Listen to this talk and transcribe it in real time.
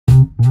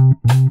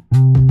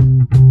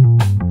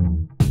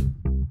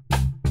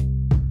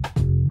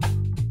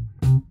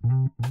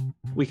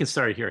We can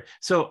start here.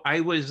 So I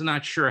was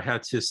not sure how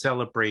to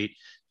celebrate.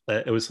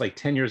 It was like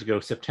 10 years ago,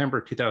 September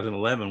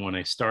 2011, when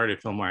I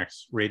started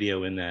Filmwax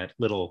Radio in that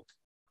little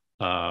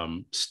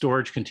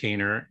storage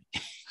container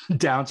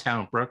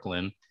downtown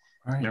Brooklyn.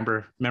 Right.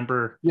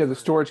 Remember? Yeah, the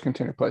storage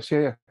container place.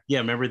 Yeah. Yeah,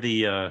 remember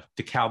the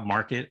DeKalb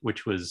Market,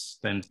 which was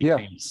then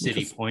became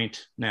City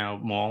Point now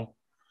mall.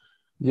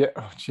 Yeah.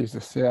 Oh,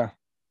 Jesus. Yeah.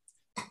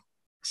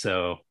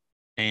 So,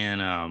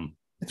 and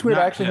it's weird.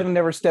 I actually have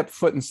never stepped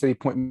foot in City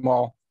Point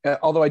Mall.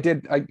 Although I've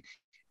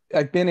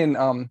been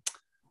in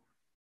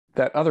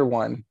that other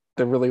one,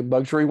 the really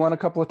luxury one, a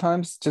couple of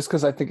times, just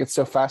because I think it's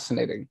so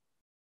fascinating.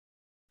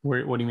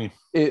 What do you mean?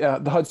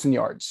 The Hudson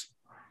Yards.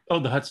 Oh,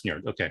 the Hudson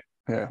Yards. Okay.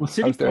 Yeah. Well,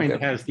 City Point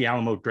has the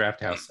Alamo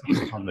Draft House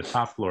on the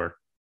top floor.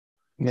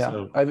 Yeah.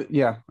 So,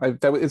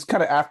 it's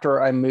kind of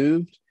after I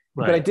moved,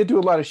 right. But I did do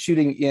a lot of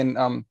shooting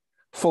in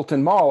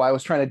Fulton Mall. I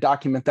was trying to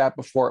document that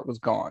before it was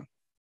gone.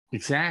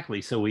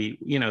 Exactly. So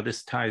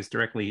this ties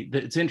directly.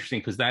 It's interesting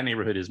because that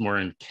neighborhood is more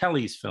in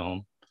Kelly's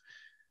film.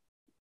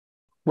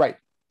 Right.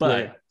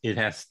 But it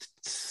has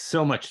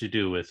so much to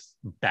do with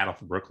Battle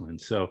for Brooklyn.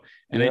 So,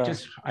 and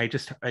it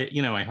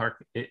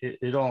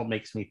all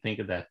makes me think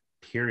of that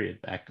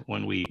period back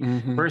when we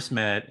first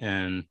met.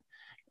 And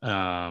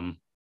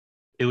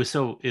it was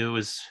so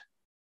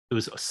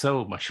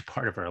much a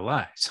part of our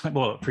lives.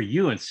 Well, for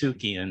you and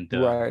Suki and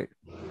right.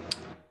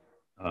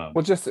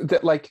 Well, just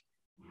that, like,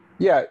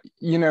 yeah,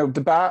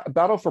 the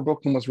Battle for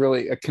Brooklyn was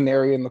really a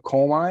canary in the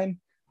coal mine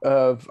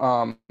of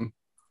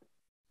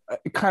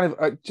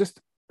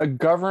just a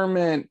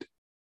government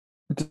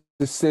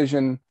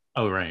decision.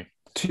 Oh, right.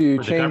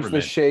 To change the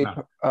shape.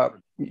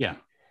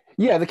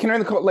 Yeah, the canary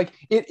in the coal. Like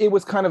it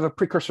was kind of a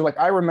precursor. Like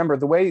I remember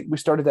the way we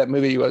started that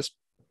movie was,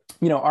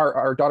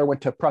 our daughter went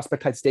to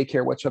Prospect Heights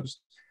Daycare, which was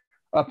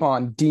up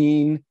on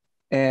Dean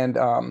and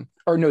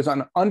it's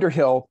on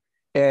Underhill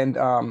and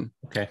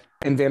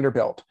and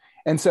Vanderbilt.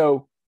 And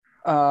so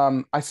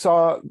I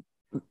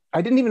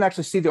didn't even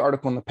actually see the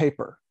article in the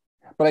paper,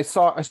 but I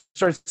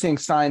started seeing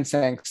signs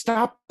saying,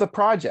 "Stop the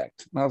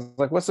project." And I was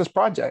like, "What's this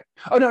project?"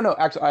 Oh, no.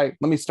 Actually,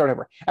 let me start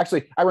over.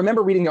 Actually, I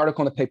remember reading the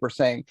article in the paper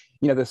saying,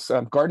 this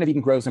Garden of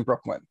Eden grows in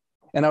Brooklyn.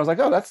 And I was like,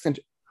 "Oh, that's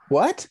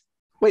what?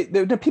 Wait,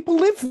 the people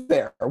live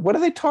there. What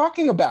are they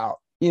talking about?"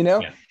 Yeah,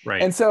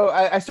 right. And so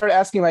I started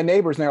asking my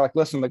neighbors, and they're like,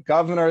 "Listen, the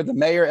governor, the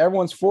mayor,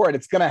 everyone's for it.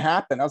 It's going to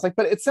happen." I was like,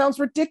 "But it sounds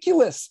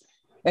ridiculous."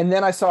 And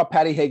then I saw a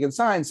Patty Hagen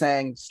sign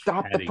saying,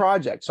 "Stop the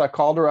project." So I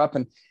called her up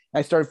and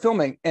I started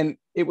filming. And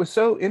it was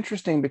so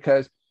interesting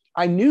because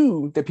I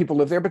knew that people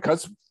lived there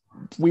because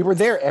we were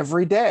there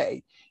every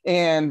day.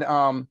 And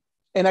I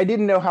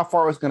didn't know how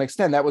far it was going to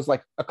extend. That was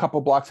like a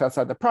couple blocks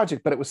outside the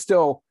project, but it was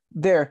still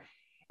there.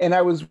 And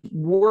I was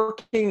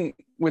working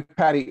with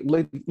Patty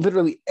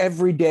literally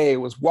every day.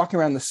 Was walking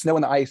around the snow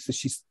and the ice as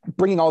she's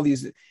bringing all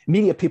these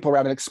media people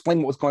around and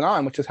explaining what was going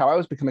on, which is how I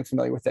was becoming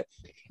familiar with it.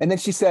 And then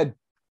she said,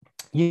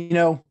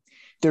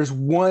 there's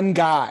one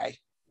guy,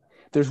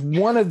 there's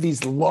one of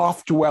these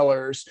loft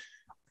dwellers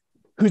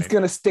who's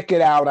going to stick it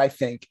out. I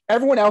think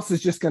everyone else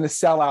is just going to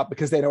sell out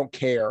because they don't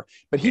care,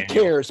 but he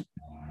cares,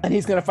 and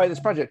he's going to fight this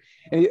project.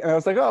 And I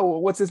was like, "Oh,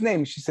 well, what's his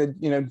name?" She said,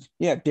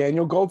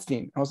 Daniel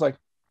Goldstein. I was like,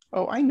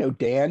 "Oh, I know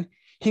Dan.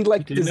 He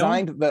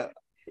designed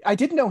I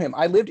didn't know him.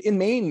 I lived in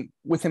Maine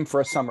with him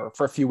for a summer,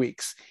 for a few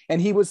weeks.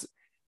 And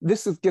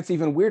gets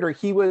even weirder.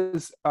 He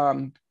was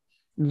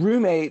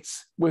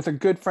roommates with a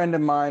good friend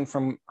of mine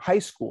from high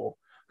school,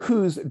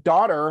 whose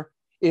daughter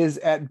is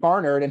at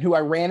Barnard and who I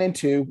ran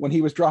into when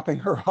he was dropping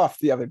her off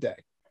the other day.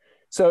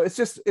 So it's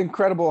just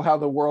incredible how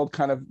the world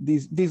kind of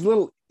these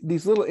little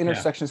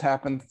intersections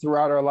happen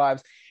throughout our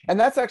lives. And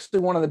that's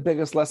actually one of the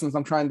biggest lessons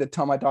I'm trying to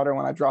tell my daughter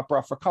when I drop her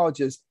off for college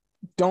is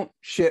don't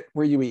shit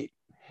where you eat,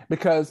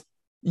 because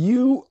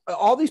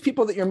all these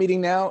people that you're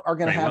meeting now are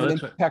going to have an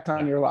impact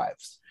on your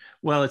lives.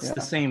 Well, it's the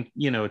same,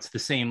 it's the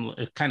same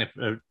kind of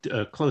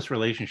a close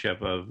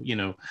relationship of,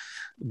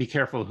 be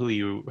careful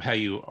how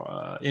you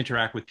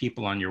interact with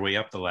people on your way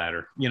up the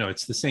ladder.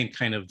 It's the same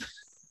kind of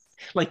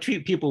like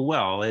treat people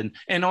well. And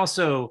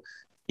also,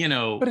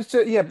 but it's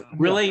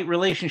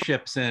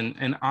relationships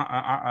and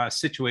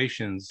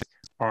situations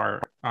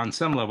are on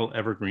some level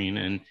evergreen.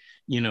 And,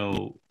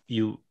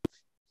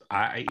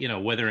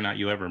 whether or not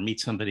you ever meet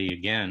somebody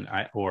again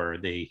or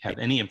they have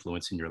any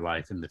influence in your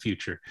life in the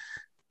future,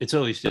 it's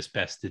always just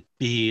best to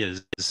be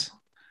as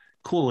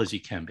cool as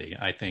you can be,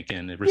 I think.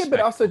 And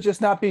but also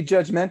just not be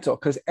judgmental,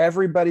 because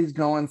everybody's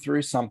going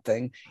through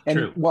something.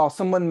 And while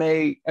someone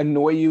may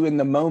annoy you in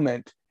the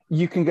moment,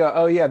 you can go,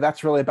 "Oh yeah,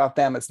 that's really about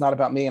them. It's not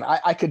about me." And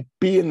I could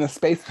be in the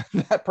space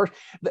with that person.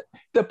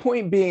 The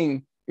point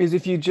being is,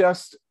 if you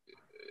just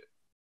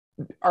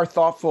are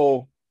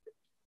thoughtful,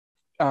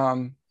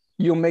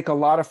 you'll make a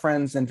lot of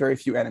friends and very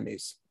few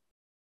enemies.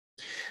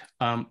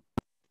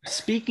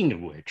 Speaking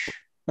of which,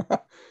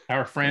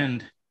 our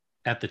friend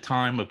at the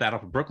time of Battle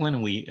for Brooklyn,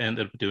 and we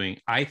ended up doing,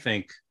 I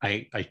think,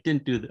 I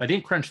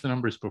didn't crunch the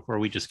numbers before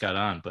we just got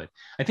on, but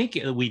I think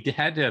we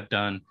had to have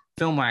done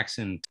Filmwax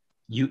and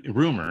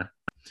RUMUR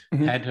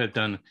had to have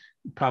done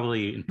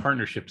probably in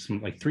partnerships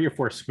like 3 or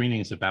 4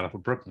 screenings of Battle for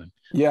Brooklyn.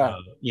 Yeah.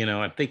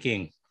 I'm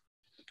thinking,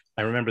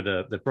 I remember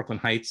the Brooklyn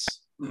Heights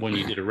when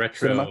you did a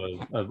retro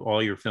of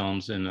all your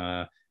films, and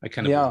I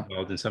kind of was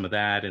involved in some of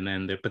that. And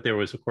then, but there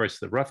was, of course,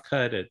 the rough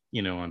cut at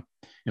in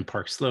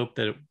Park Slope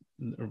that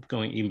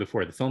going even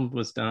before the film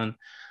was done.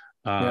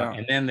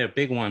 And then the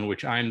big one,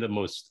 which I'm the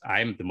most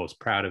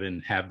proud of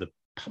and have the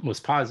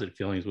most positive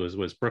feelings,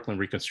 was Brooklyn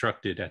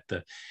Reconstructed at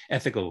the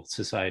Ethical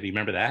Society.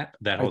 Remember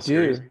that whole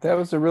series? That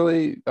was a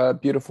really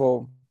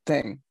beautiful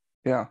thing.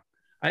 Yeah.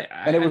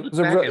 There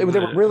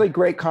were really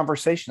great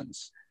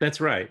conversations. That's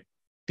right.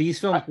 These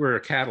films were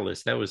a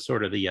catalyst. That was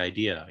sort of the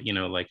idea,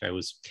 like I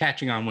was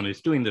catching on when I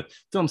was doing the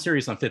film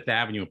series on Fifth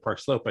Avenue and Park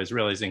Slope. I was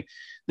realizing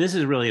this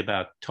is really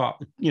about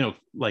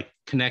like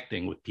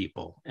connecting with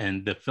people,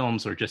 and the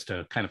films are just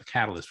a kind of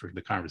catalyst for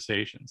the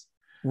conversations.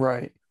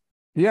 Right.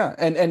 Yeah.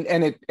 And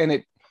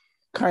it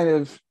kind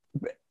of,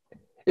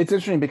 it's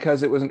interesting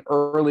because it was an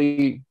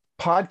early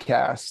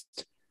podcast,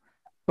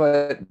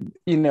 but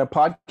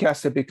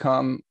podcasts have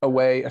become a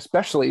way,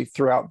 especially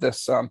throughout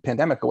this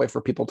pandemic, a way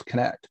for people to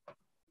connect.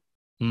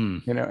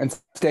 And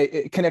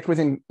connect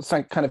within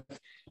some kind of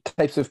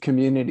types of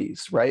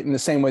communities, right? In the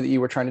same way that you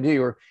were trying to do,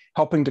 you were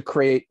helping to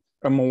create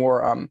a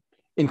more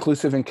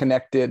inclusive and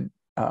connected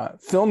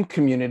film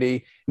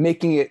community,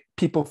 making it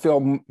people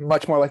feel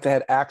much more like they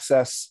had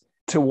access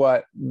to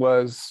what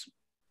was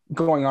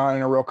going on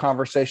in a real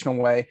conversational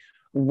way,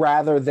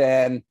 rather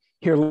than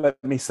here,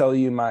 let me sell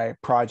you my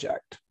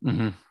project.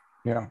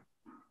 Yeah.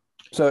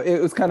 So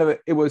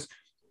it was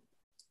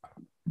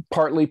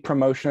partly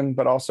promotion,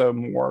 but also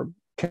more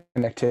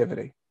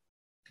connectivity.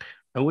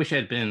 I wish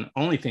I kind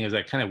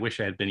of wish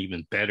I had been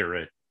even better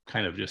at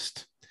kind of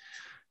just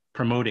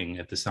promoting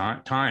at the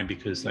time,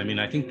 because I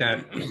think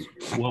that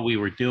what we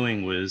were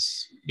doing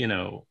was,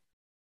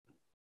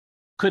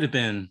 could have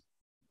been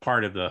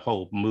part of the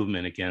whole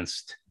movement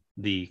against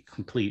the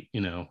complete,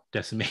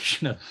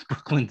 decimation of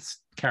Brooklyn's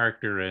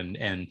character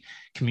and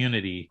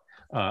community.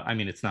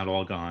 It's not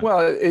all gone.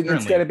 Well,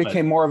 instead it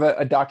became more of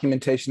a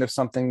documentation of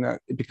something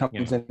that it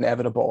becomes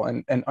inevitable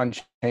and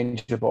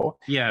unchangeable.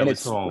 Yeah, and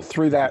it's all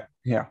through that.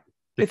 Yeah,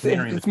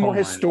 it's more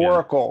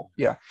historical.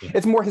 Yeah.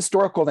 It's more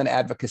historical than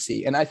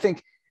advocacy, and I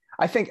think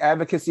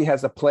advocacy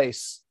has a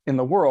place in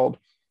the world,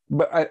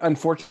 but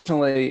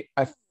unfortunately,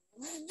 I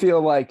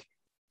feel like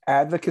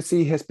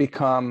advocacy has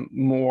become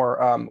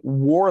more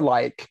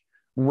warlike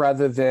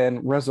rather than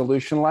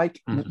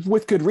resolution-like,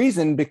 with good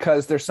reason,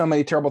 because there's so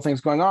many terrible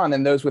things going on,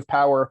 and those with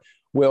power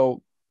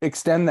will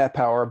extend that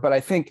power. But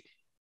I think,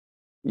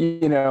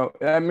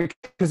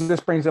 because this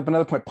brings up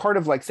another point, part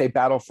of like, say,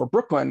 Battle for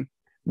Brooklyn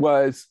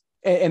was,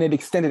 and it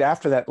extended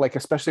after that, like,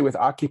 especially with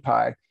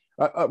Occupy,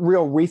 a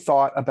real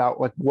rethought about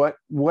like,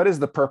 what is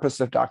the purpose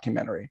of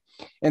documentary?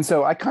 And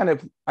so I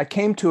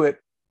came to it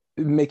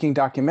making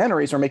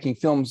documentaries or making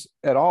films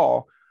at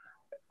all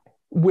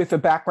with a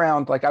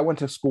background, like I went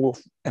to school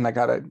and I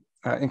got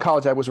in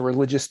college, I was a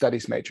religious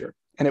studies major.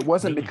 And it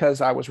wasn't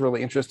because I was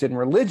really interested in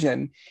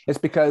religion. It's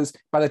because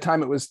by the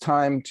time it was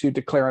time to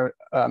declare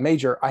a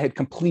major, I had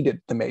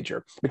completed the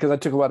major, because I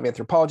took a lot of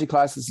anthropology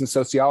classes and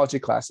sociology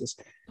classes.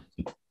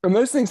 And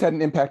those things had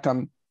an impact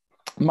on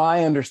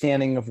my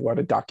understanding of what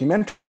a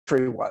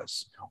documentary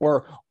was,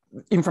 or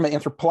even from an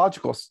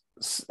anthropological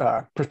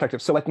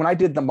perspective. So like when I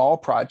did the mall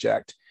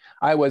project,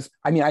 I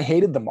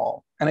hated the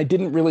mall and I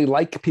didn't really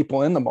like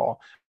people in the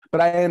mall,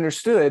 but I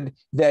understood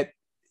that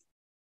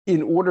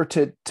in order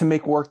to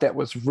make work that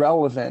was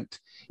relevant,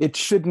 it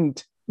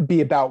shouldn't be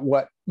about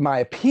what my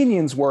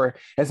opinions were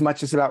as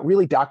much as about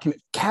really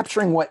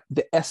capturing what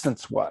the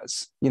essence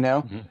was,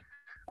 I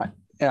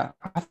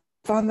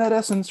found that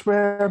essence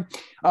rare.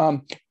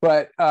 And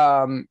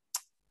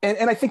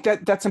I think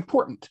that's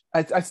important.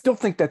 I still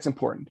think that's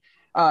important.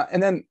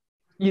 And then,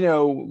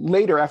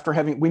 later after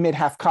we made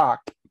Half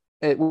Cocked,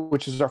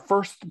 which is our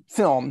first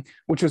film,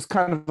 which was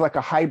kind of like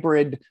a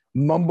hybrid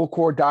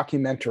mumblecore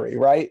documentary,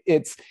 right?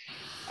 It's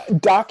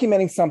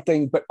documenting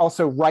something, but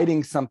also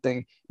writing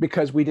something,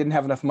 because we didn't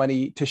have enough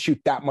money to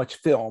shoot that much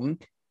film.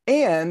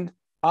 And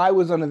I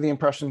was under the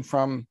impression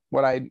from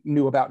what I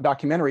knew about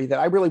documentary that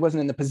I really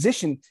wasn't in the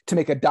position to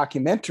make a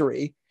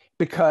documentary,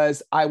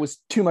 because I was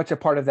too much a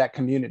part of that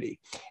community.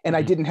 And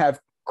I didn't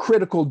have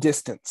critical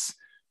distance,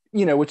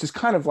 which is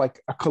kind of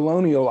like a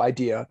colonial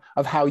idea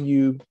of how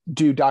you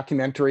do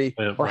documentary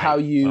or how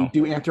you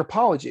do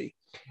anthropology.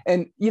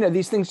 And,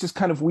 these things just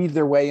kind of weave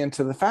their way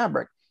into the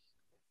fabric.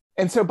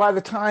 And so by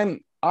the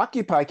time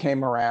Occupy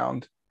came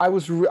around, I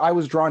was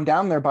drawn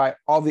down there by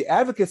all the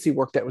advocacy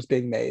work that was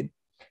being made.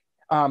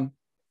 And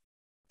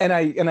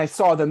I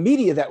saw the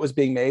media that was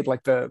being made,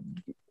 there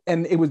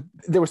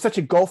was such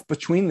a gulf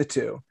between the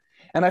two.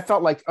 And I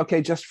felt like,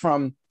 okay, just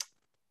from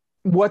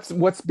what's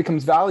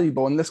becomes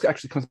valuable, and this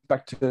actually comes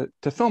back to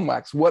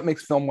Filmwax. What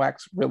makes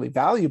Filmwax really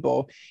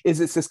valuable is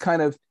it's this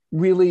kind of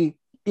really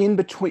in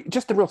between,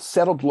 just a real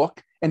settled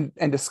look and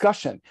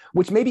discussion,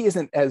 which maybe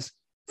isn't as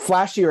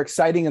flashy or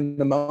exciting in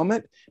the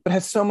moment, but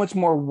has so much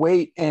more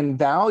weight and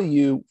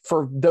value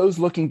for those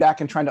looking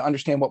back and trying to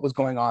understand what was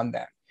going on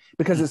then,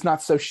 because it's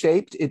not so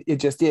shaped. It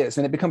just is.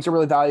 And it becomes a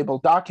really valuable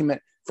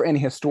document for any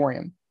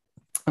historian.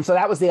 And so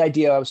that was the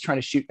idea I was trying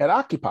to shoot at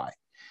Occupy.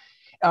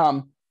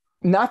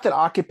 Not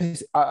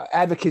that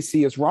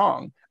advocacy is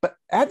wrong, but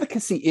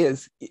advocacy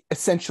is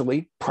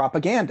essentially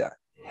propaganda.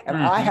 And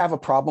I have a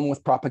problem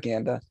with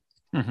propaganda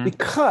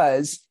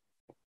because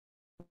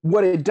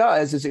what it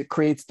does is it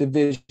creates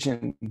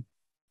division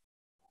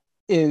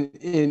in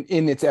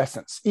its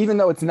essence. Even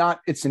though it's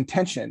not its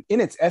intention,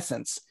 in its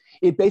essence,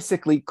 it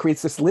basically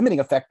creates this limiting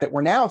effect that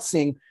we're now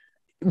seeing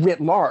writ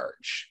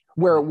large,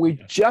 where we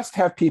just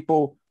have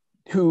people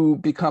who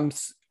become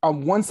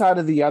on one side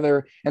or the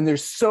other, and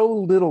there's so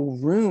little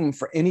room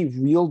for any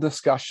real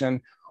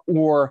discussion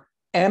or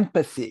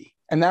empathy.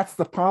 And that's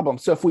the problem.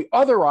 So if we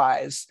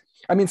otherize,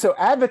 so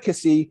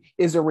advocacy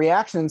is a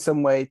reaction in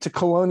some way to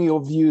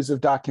colonial views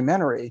of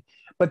documentary.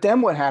 But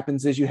then what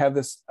happens is you have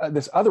this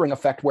othering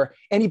effect where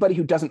anybody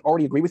who doesn't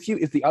already agree with you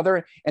is the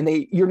other, and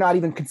you're not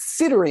even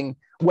considering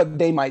what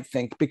they might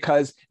think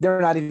because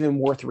they're not even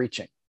worth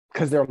reaching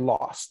because they're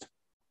lost.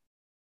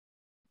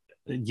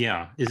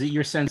 Yeah. Is it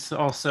your sense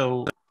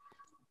also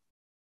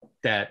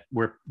that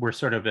we're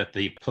sort of at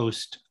the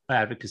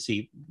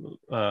post-advocacy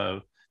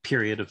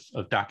period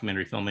of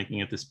documentary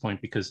filmmaking at this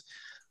point? Because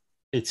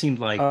it seemed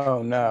like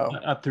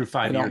up through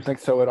 5 years. I don't think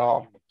so at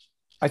all.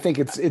 I think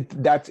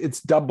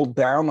it's doubled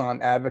down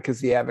on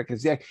advocacy.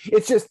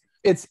 It's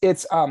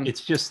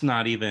just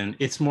not even.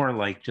 It's more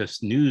like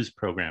just news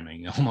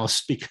programming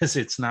almost, because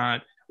it's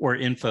not, or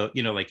info,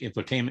 like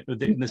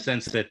infotainment, in the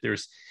sense that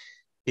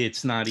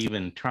it's not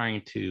even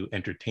trying to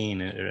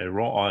entertain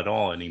at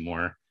all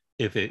anymore.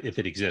 If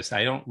it exists,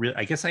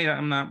 I guess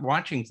I'm not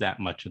watching that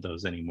much of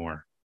those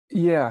anymore.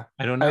 Yeah,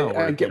 I don't know.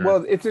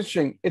 Well, it's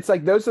interesting. It's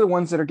like those are the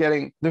ones that are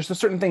getting. There's a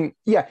certain thing.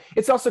 Yeah,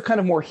 it's also kind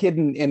of more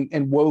hidden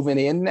and woven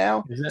in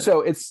now. So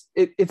it's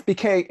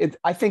became.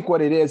 I think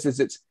what it is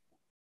it's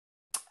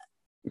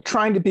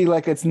trying to be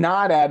like it's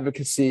not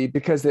advocacy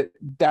because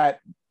that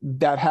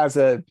has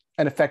an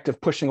effect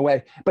of pushing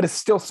away, but it's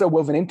still so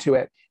woven into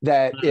it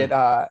that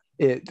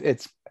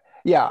it's.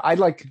 Yeah, I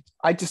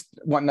just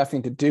want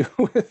nothing to do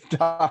with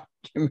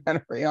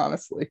documentary,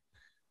 honestly.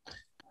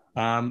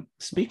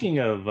 Speaking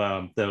of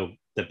the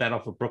Battle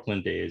for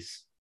Brooklyn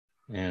days,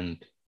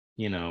 and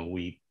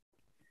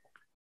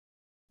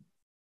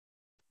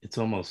it's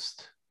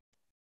almost,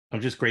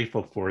 I'm just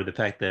grateful for the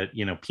fact that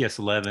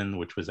PS11,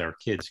 which was our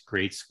kids'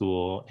 grade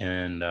school,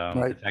 and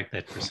the fact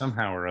that for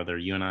somehow or other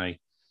you and I,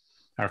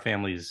 our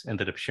families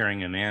ended up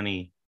sharing a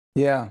nanny.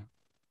 Yeah.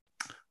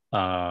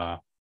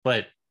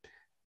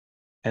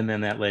 And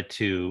then that led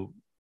to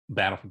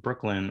Battle for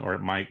Brooklyn, or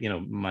my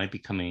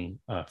becoming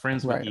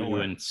friends with you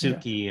and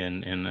Suki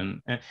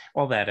and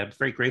all that. I'm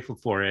very grateful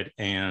for it,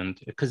 and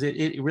because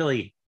it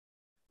really,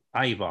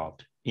 I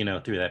evolved,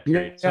 through that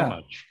period so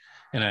much,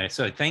 and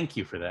so I thank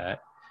you for that.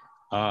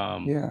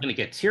 I'm gonna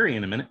get teary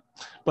in a minute,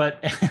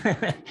 but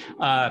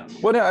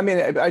well, no,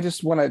 I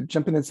just want to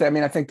jump in and say,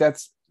 I think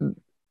that's,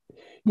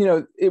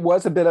 it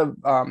was a bit of,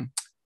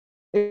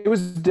 it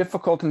was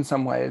difficult in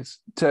some ways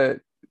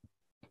to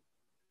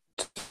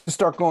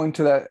start going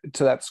to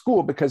that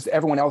school because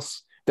everyone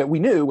else that we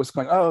knew was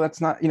going, oh, that's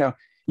not, you're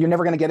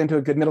never going to get into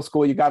a good middle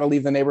school. You got to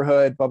leave the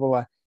neighborhood, blah, blah,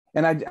 blah.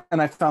 And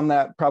I found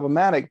that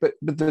problematic, but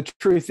the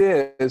truth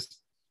is,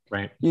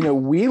 right.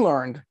 We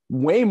learned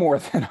way more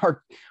than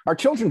our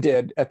children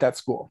did at that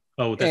school.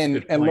 Oh, that's a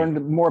good point. And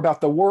learned more about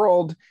the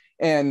world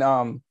and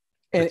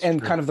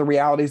kind of the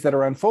realities that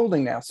are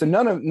unfolding now. So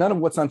none of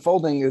what's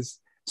unfolding is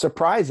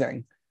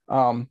surprising.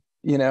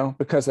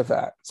 Because of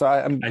that. So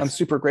I'm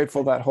super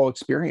grateful for that whole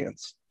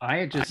experience. I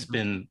had just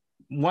been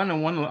one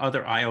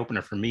other eye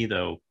opener for me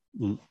though,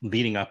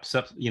 leading up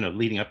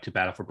to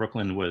Battle for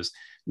Brooklyn, was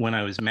when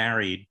I was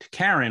married to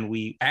Karen.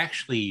 We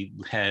actually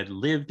had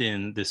lived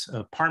in this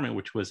apartment,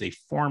 which was a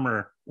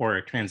former or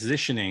a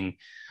transitioning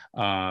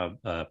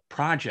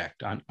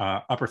project on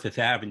Upper Fifth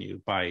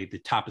Avenue by the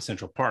top of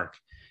Central Park,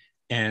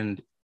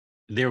 and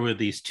there were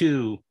these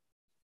two.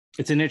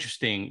 It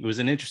was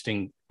an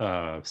interesting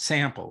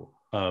sample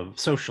of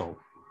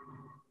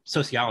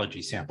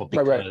sociology sample,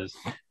 because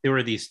there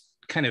were these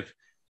kind of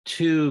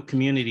two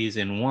communities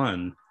in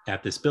one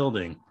at this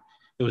building.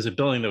 It was a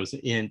building that was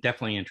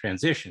definitely in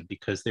transition,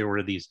 because there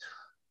were these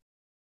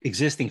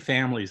existing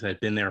families that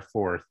had been there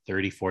for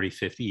 30, 40,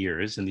 50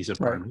 years in these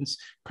apartments,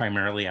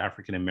 primarily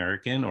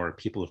African-American or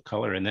people of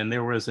color. And then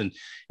there was in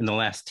the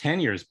last 10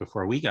 years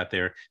before we got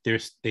there,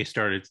 they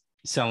started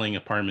selling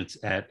apartments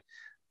at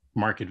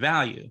market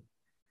value,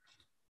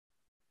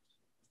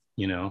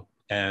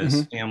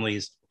 as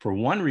families, for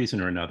one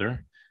reason or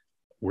another,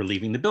 were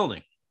leaving the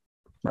building.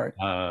 Right.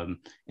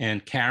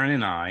 And Karen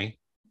and I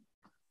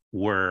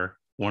were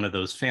one of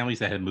those families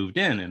that had moved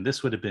in, and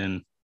this would have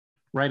been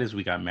right as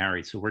we got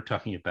married. So we're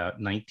talking about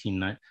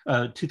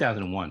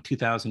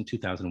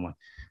 2001,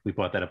 we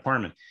bought that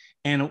apartment.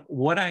 And it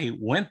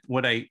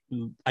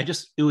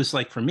was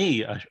like, for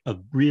me, a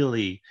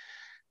really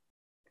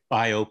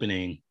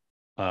eye-opening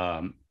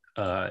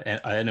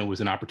and it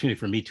was an opportunity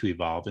for me to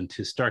evolve and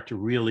to start to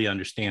really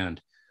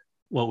understand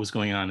what was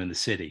going on in the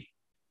city.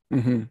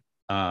 Mm-hmm.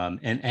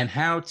 And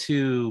how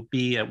to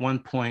be at one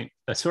point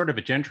a sort of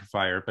a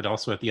gentrifier, but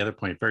also at the other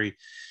point very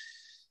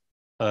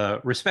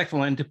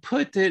respectful, and to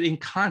put it in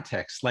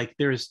context. Like,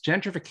 there's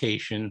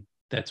gentrification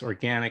that's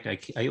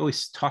organic. I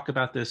always talk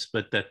about this,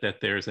 but that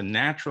there's a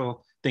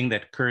natural thing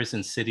that occurs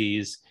in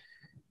cities,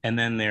 and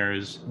then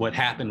there's what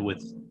happened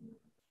with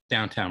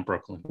downtown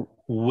Brooklyn,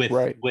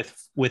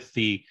 with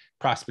the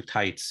Prospect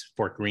Heights,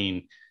 Fort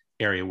Greene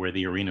area where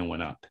the arena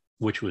went up,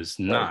 which was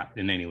not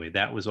in any way,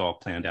 that was all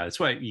planned out. That's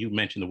why you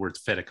mentioned the word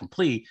fait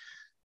accompli.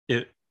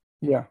 This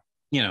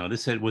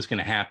was going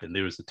to happen.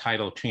 There was a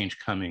title change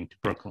coming to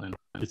Brooklyn.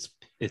 It's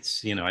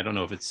I don't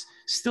know if it's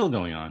still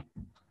going on,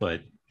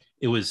 but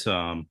it was,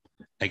 I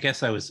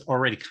guess I was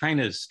already kind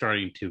of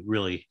starting to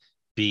really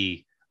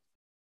be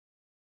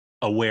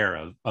aware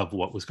of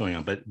what was going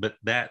on. But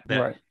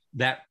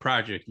that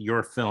project,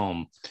 your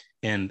film,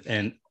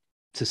 and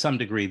to some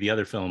degree the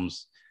other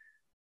films,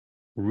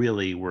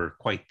 really were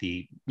quite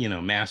the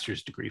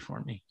master's degree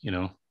for me.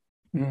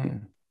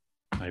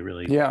 I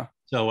really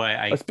So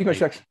I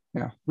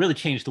really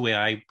changed the way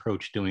I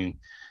approached doing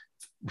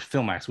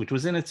Filmwax, which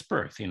was in its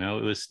birth. It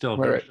was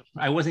still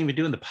I wasn't even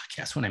doing the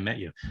podcast when I met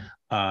you.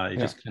 It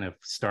just kind of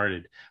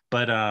started,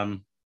 but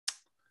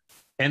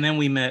and then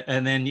we met,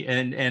 and then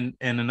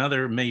and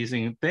another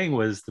amazing thing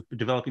was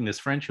developing this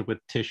friendship with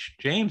Tish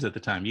James at the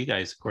time. You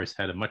guys, of course,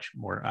 had a much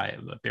more, I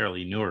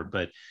barely knew her,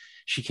 but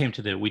she came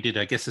to we did,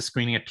 I guess, a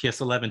screening at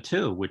PS11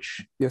 too,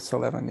 which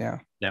PS11,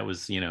 that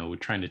was, we're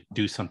trying to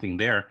do something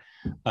there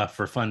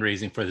for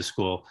fundraising for the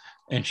school.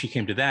 And she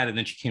came to that, and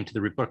then she came to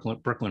the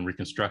Brooklyn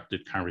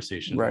Reconstructed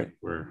conversation,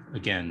 were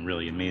again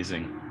really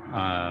amazing.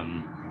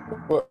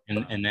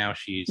 And now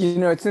she's,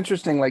 it's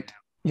interesting.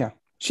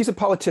 She's a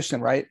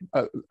politician, right?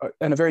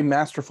 And a very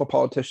masterful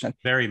politician.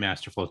 Very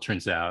masterful, it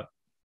turns out.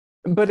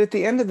 But at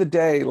the end of the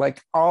day,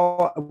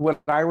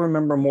 what I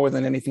remember more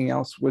than anything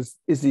else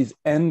is these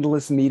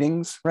endless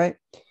meetings, right?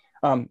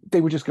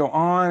 They would just go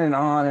on and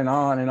on and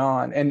on and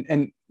on,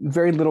 and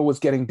very little was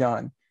getting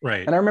done.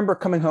 Right. And I remember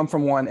coming home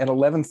from one at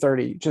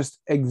 11:30,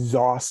 just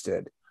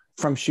exhausted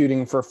from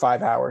shooting for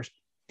 5 hours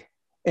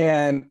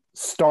and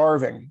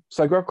starving.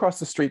 So I go across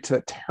the street to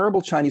a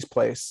terrible Chinese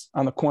place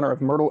on the corner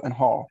of Myrtle and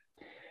Hall,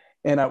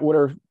 and I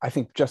order, I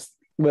think, just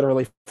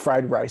literally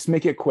fried rice.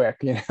 Make it quick,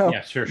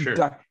 Yeah, sure.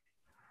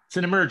 It's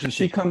an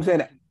emergency. She comes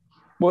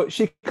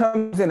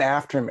in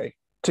after me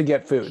to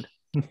get food.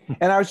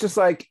 And I was just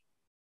like,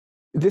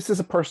 this is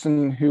a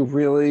person who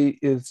really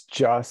is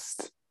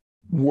just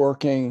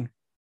working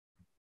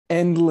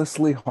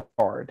endlessly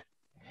hard.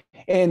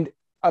 And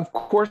of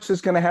course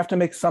is going to have to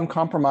make some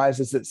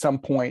compromises at some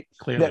point.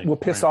 Clearly, that will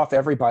piss off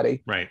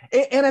everybody. Right.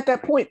 And at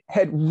that point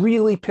had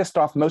really pissed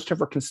off most of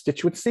her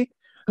constituency,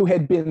 who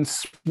had been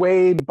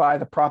swayed by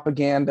the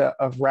propaganda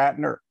of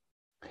Ratner,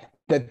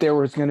 that there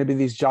was going to be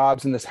these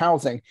jobs and this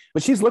housing.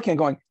 But she's looking and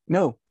going,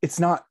 no, it's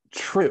not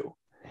true.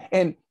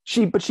 And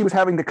she was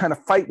having to kind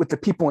of fight with the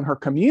people in her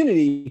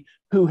community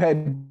who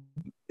had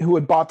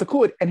bought the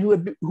Kool-Aid and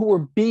who were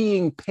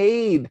being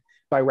paid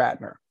by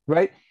Ratner,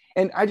 right?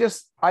 And I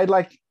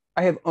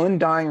have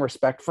undying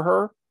respect for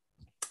her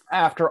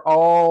after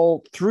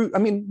all through. I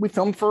mean, we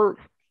filmed for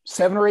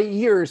 7 or 8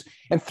 years,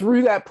 and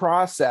through that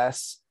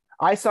process,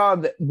 I saw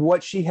that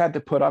what she had to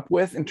put up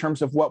with in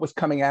terms of what was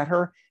coming at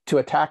her to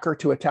attack her,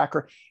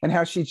 and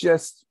how she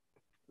just,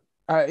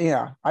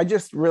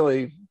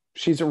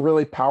 she's a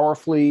really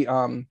powerfully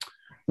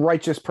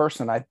righteous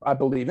person, I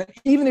believe.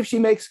 Even if she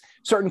makes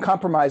certain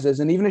compromises,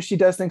 and even if she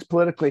does things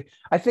politically,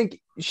 I think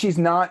she's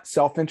not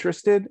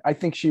self-interested. I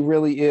think she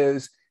really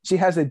is. She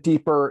has a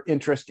deeper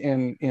interest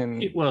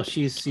in well,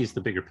 she sees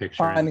the bigger picture,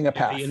 finding a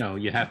path.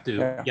 You have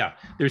to. Yeah.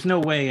 There's no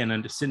way in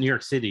New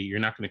York City you're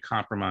not going to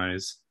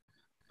compromise.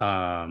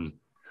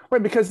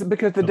 Right, because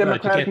the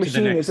democratic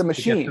machine is a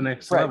machine. To get to the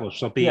next level,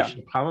 she'll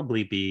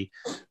probably be,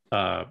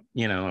 a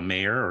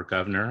mayor or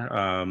governor,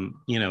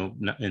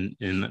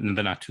 in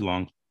the not too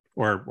long,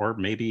 or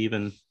maybe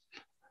even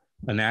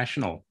a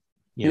national,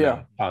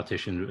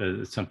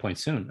 politician at some point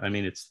soon. I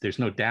mean, there's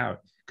no doubt,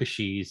 because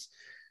she's.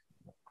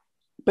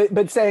 But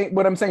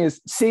what I'm saying is,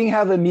 seeing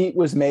how the meat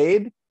was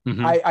made,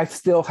 mm-hmm. I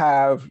still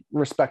have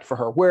respect for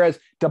her. Whereas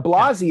de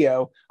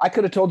Blasio, I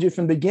could have told you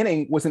from the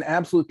beginning, was an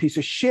absolute piece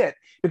of shit,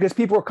 because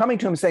people were coming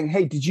to him saying,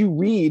 hey, did you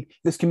read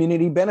this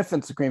community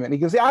benefits agreement? And he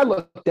goes, yeah, I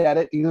looked at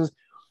it. He goes,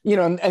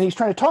 and he's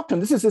trying to talk to him.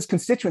 This is his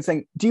constituent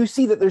saying, do you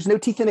see that there's no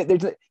teeth in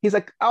it? He's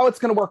like, oh, it's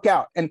going to work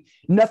out. And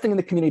nothing in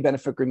the community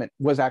benefit agreement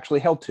was actually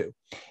held to.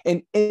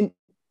 And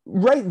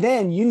right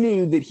then you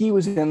knew that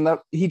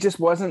he just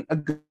wasn't a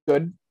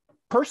good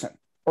person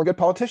or a good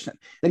politician,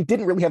 that he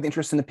didn't really have the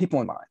interest in the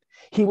people in mind.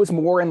 He was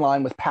more in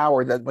line with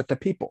power than with the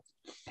people.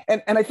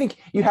 And I think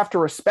you have to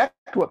respect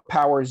what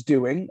power is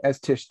doing, as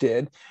Tish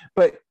did,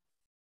 but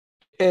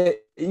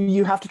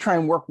you have to try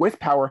and work with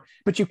power,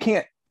 but you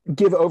can't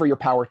give over your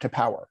power to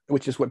power,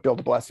 which is what Bill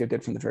de Blasio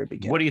did from the very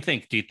beginning. What do you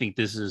think? Do you think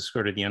this is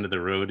sort of the end of the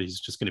road? He's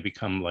just going to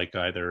become like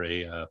either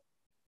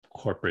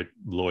corporate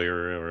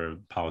lawyer or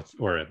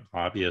or a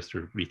hobbyist,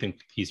 or do you think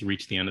he's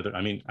reached the end of the?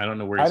 I mean, I don't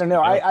know where I don't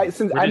know.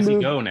 Where does he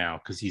go now?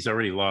 Because he's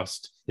already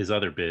lost his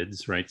other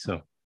bids, right?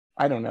 So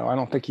I don't know. I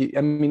don't think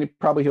I mean,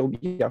 probably he'll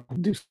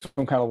do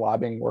some kind of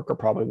lobbying work or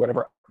probably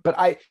whatever. But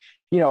I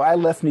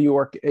left New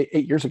York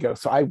 8 years ago,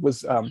 so I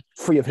was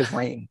free of his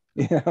reign.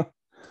 I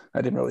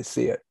didn't really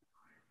see it.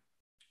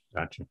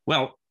 Gotcha.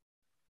 Well,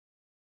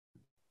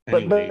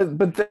 anyway.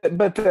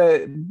 but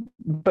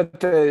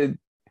the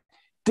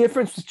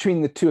difference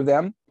between the two of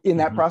them in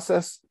that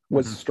process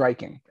was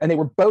striking, and they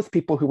were both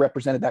people who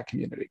represented that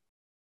community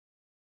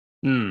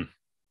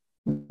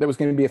that was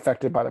going to be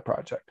affected by the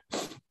project.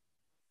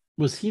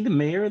 Was he the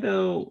mayor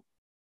though?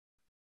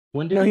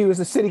 When did he was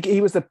the city.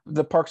 He was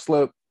the Park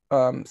Slope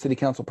city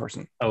council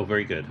person. Oh,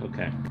 very good.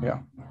 Okay.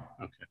 Yeah.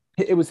 Okay.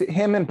 It was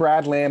him and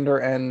Brad Lander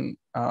and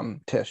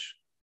Tish.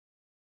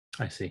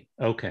 I see.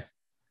 Okay.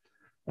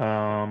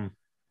 Daniel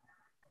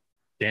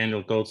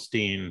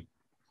Goldstein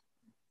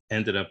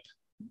ended up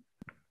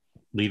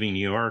leaving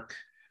New York.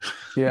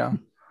 Yeah.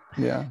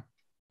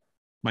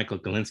 Michael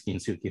Galinsky and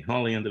Suki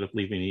Hawley ended up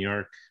leaving New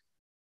York.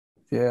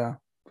 Yeah.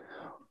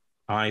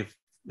 I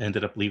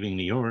ended up leaving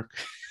New York.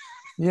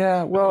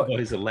 Yeah. Well,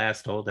 always the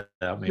last holdout.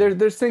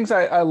 There's things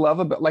I love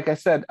about, like I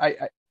said,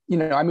 I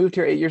moved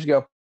here 8 years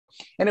ago,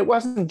 and it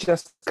wasn't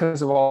just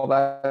because of all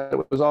that.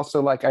 It was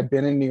also like I'd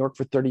been in New York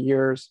for 30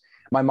 years.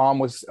 My mom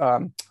was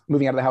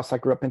moving out of the house I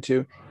grew up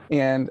into,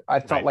 and I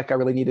felt like I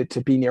really needed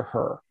to be near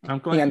her. I'm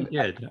glad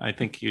you did. I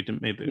think you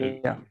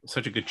made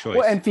such a good choice.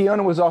 Well, and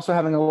Fiona was also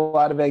having a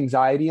lot of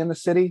anxiety in the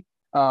city.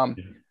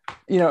 And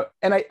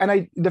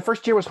I the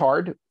first year was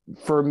hard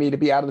for me to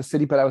be out of the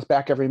city, but I was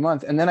back every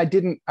month. And then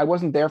I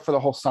wasn't there for the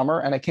whole summer,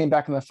 and I came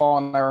back in the fall,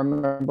 and I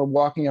remember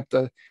walking up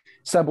the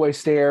subway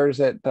stairs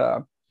at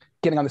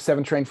getting on the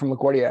 7 train from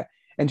LaGuardia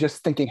and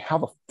just thinking, how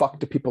the fuck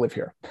do people live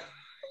here?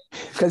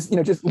 Because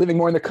just living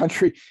more in the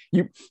country,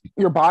 your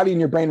body and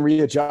your brain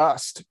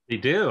readjust. They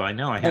do. I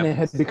know. And it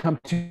had become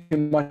too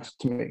much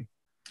to me.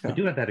 I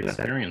do have that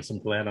experience. I'm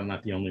glad I'm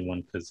not the only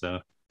one, because I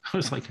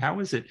was like, how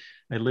is it?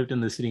 I lived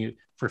in the city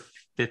for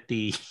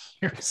 50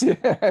 years,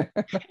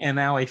 and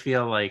now I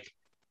feel like,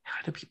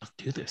 how do people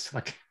do this?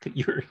 Like,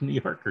 you're a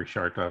New Yorker,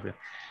 Sharkov.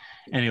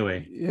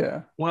 Anyway,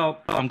 yeah.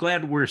 Well, I'm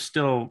glad we're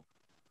still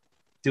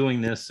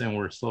doing this and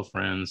we're still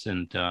friends,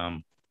 and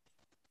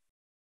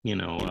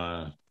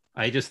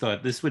I just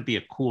thought this would be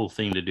a cool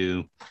thing to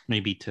do,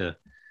 maybe to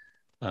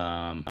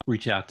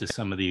reach out to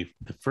some of the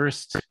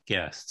first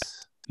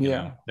guests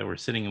that were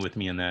sitting with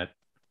me in that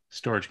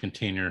storage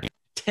container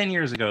 10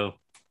 years ago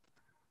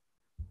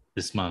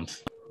this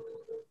month.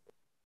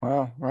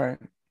 Wow, right.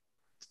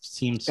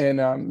 Seems. And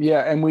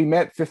and we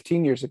met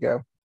 15 years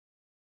ago.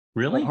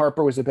 Really? When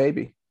Harper was a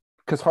baby,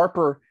 because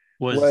Harper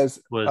is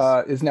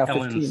now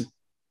Helen's... 15.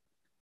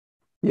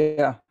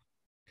 Yeah.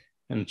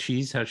 And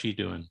how's she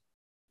doing?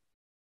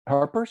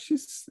 Harper,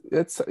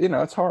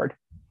 it's hard.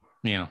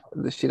 Yeah.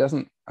 She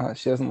doesn't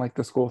like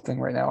the school thing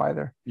right now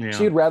either. Yeah.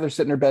 She'd rather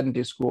sit in her bed and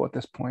do school at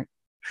this point.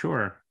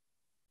 Sure.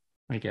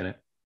 I get it.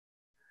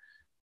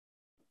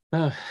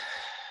 Thanks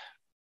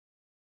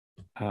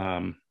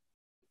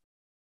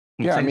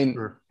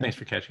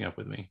for catching up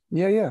with me.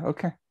 Yeah.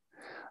 Okay.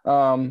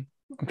 I'm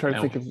trying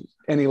to think of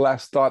any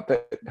last thought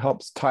that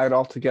helps tie it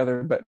all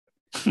together, but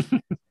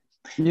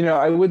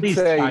I would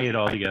say tie it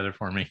all together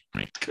for me.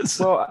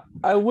 Well,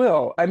 I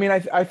will. I mean,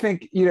 I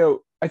think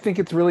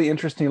it's really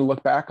interesting to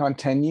look back on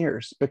 10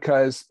 years,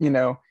 because,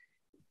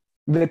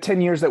 the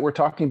 10 years that we're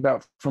talking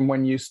about from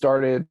when you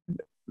started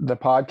the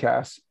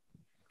podcast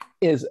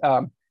is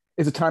a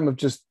time of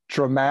just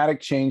dramatic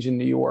change in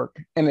New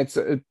York. And it's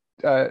a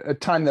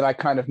time that I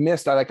kind of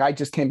missed. I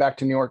just came back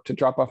to New York to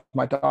drop off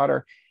my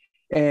daughter,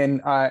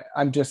 and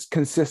I'm just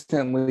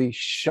consistently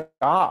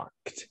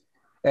shocked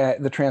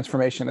at the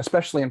transformation,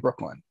 especially in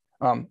Brooklyn,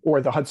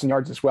 or the Hudson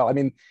Yards as well. I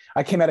mean,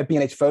 I came out of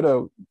B&H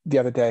Photo the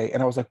other day,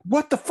 and I was like,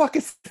 what the fuck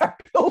is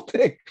that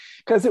building?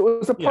 Because it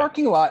was a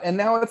parking lot, and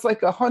now it's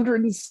like a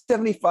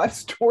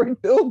 175-story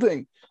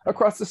building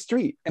across the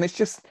street. And it's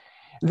just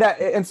that.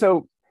 And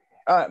so,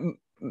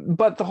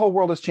 but the whole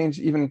world has changed,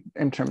 even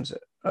in terms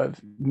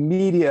of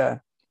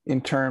media, in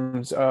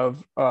terms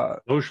of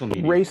social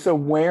media, race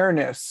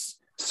awareness,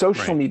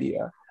 social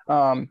media.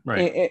 And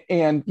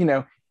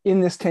in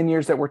this 10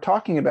 years that we're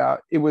talking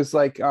about, it was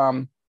like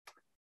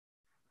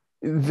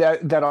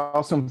that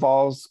also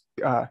involves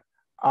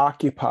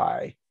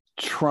Occupy,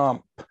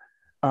 Trump,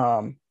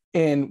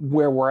 and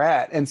where we're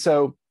at. And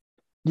so,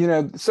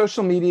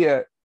 social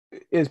media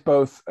is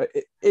both,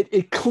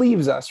 it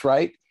cleaves us,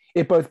 right?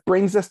 It both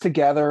brings us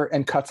together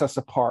and cuts us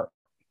apart.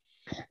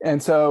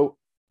 And so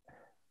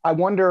I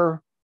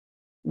wonder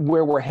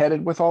where we're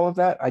headed with all of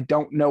that. I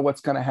don't know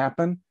what's going to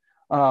happen.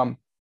 But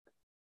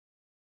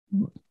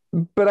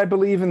I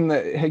believe in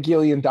the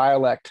Hegelian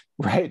dialect,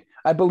 right?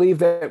 I believe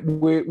that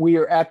we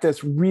are at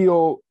this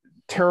real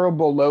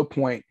terrible low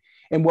point,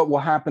 and what will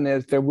happen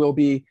is there will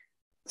be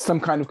some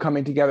kind of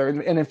coming together.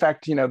 And in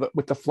fact,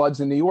 with the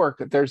floods in New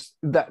York, there's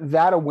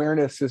that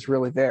awareness is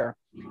really there,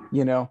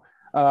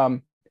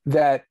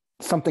 that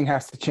something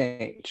has to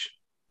change,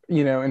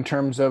 in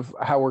terms of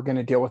how we're going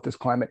to deal with this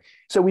climate.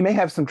 So we may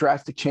have some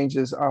drastic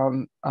changes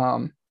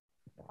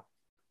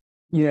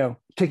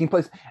taking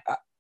place.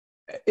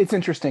 It's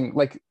interesting.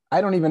 Like,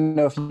 I don't even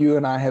know if you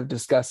and I have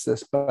discussed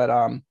this, but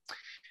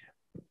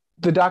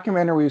the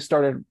documentary we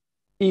started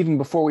even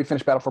before we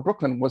finished Battle for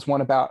Brooklyn was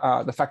one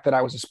about the fact that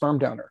I was a sperm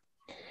donor.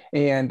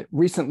 And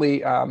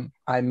recently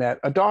I met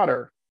a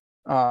daughter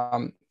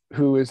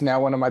who is now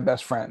one of my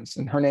best friends,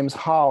 and her name is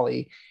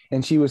Hawley,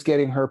 and she was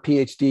getting her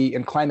PhD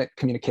in climate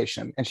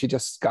communication, and she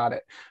just got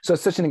it. So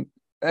it's such an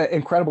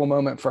incredible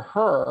moment for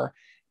her,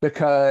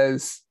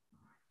 because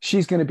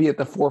she's going to be at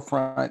the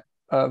forefront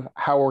of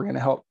how we're going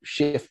to help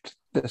shift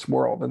this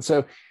world. And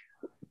so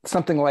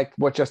something like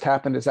what just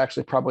happened is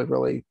actually probably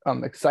really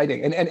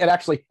exciting. And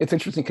actually, it's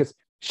interesting because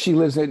she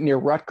lives near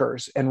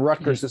Rutgers, and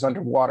Rutgers is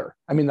underwater.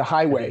 I mean, the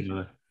highway,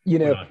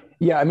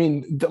 yeah, I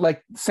mean,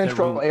 like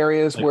central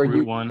areas like where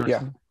Route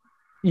 1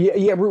 Route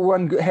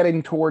 1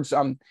 heading towards,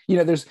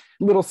 there's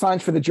little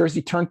signs for the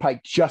Jersey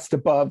Turnpike just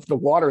above the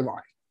water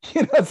line.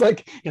 It's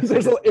like,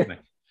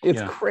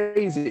 it's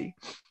crazy.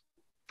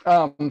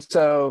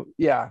 So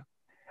yeah,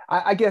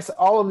 I guess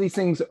all of these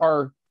things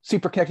are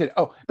super connected.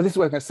 Oh, but this is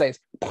what I'm going to say is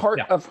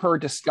part of her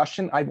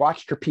discussion. I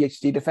watched her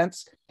PhD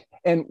defense,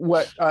 and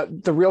what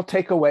the real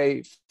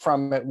takeaway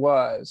from it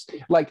was,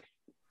 like,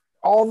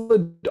 all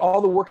the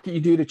work that you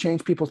do to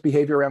change people's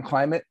behavior around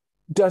climate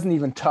doesn't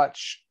even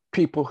touch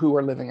people who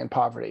are living in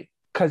poverty,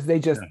 because they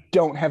just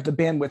don't have the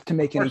bandwidth to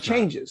make any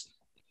changes.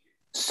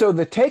 So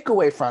the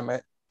takeaway from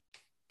it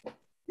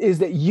is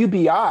that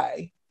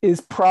UBI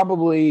is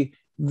probably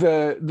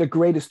the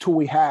greatest tool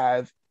we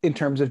have in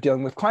terms of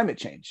dealing with climate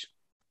change,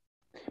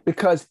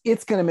 because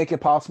it's going to make it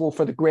possible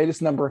for the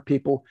greatest number of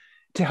people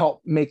to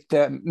help make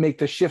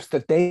the shifts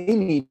that they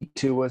need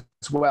to as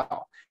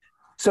well.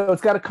 So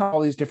it's got to come all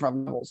these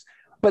different levels,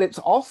 but it's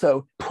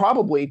also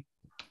probably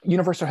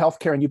universal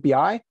healthcare and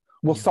UBI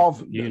will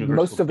solve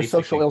most of the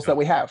social ills that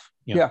we have.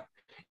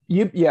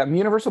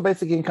 Universal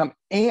basic income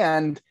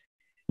and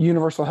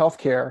universal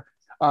healthcare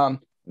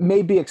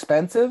may be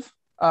expensive,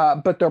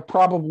 but they're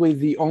probably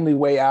the only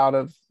way out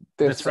of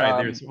this. That's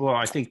right.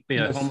 I think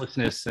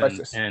homelessness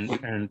and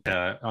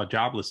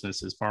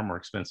joblessness is far more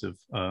expensive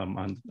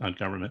on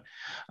government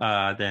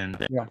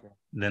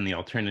than the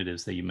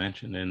alternatives that you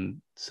mentioned, and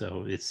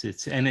so it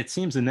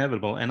seems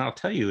inevitable. And I'll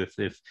tell you,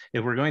 if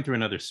we're going through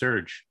another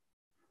surge,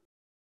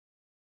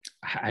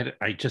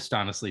 I just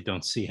honestly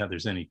don't see how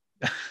there's any.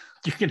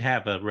 You can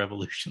have a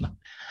revolution.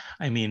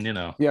 I mean,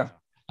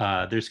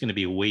 there's going to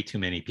be way too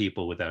many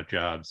people without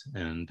jobs,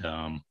 and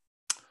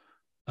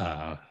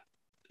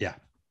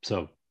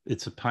so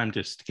it's a time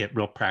just to get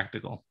real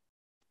practical.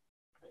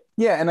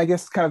 Yeah, and I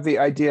guess kind of the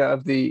idea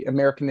of the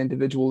American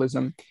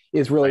individualism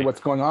is really what's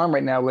going on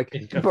right now. Like,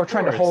 people are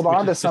trying to hold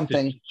on to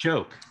something.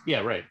 Joke. Yeah,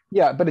 right.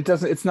 Yeah, but it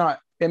doesn't. It's not.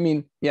 I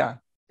mean, yeah.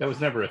 That was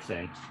never a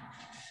thing.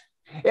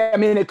 Yeah, I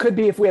mean, it could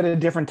be if we had a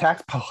different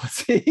tax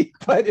policy,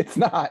 but it's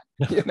not.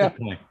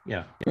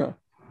 Yeah.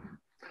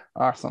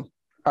 Awesome.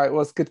 All right.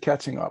 Well, it's good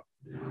catching up.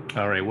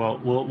 All right. Well,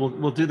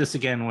 we'll do this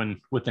again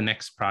with the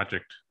next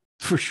project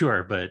for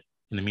sure. But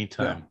in the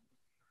meantime,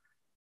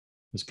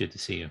 it was good to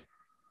see you.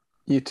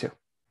 You too.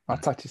 I'll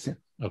talk to you soon.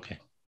 Okay.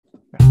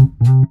 Yeah.